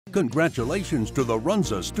Congratulations to the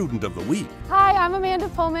Runza Student of the Week. Hi, I'm Amanda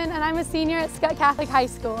Pohlman and I'm a senior at Scott Catholic High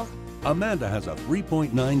School. Amanda has a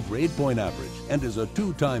 3.9 grade point average and is a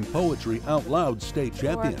two-time Poetry Out Loud state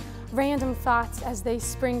champion. Random thoughts as they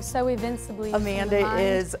spring so evincibly. Amanda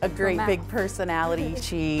is a great big personality.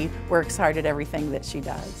 She works hard at everything that she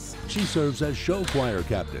does. She serves as show choir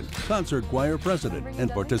captain, concert choir president, and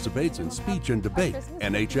participates in speech and debate,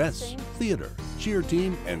 NHS, theater, cheer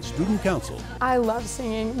team, and student council. I love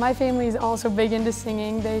singing. My family is also big into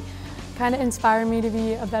singing. They kind of inspire me to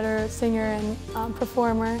be a better singer and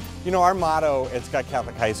performer. You know, our motto at Scott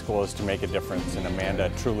Catholic High School is to make a difference, and Amanda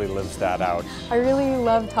truly lives that out. I really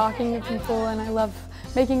love talking to people and I love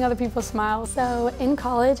making other people smile. So in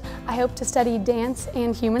college, I hope to study dance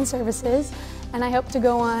and human services, and I hope to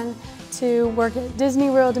go on to work at Disney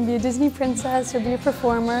World and be a Disney princess or be a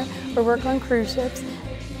performer or work on cruise ships.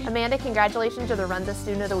 Amanda, congratulations, you're the Runza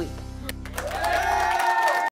Student of the Week.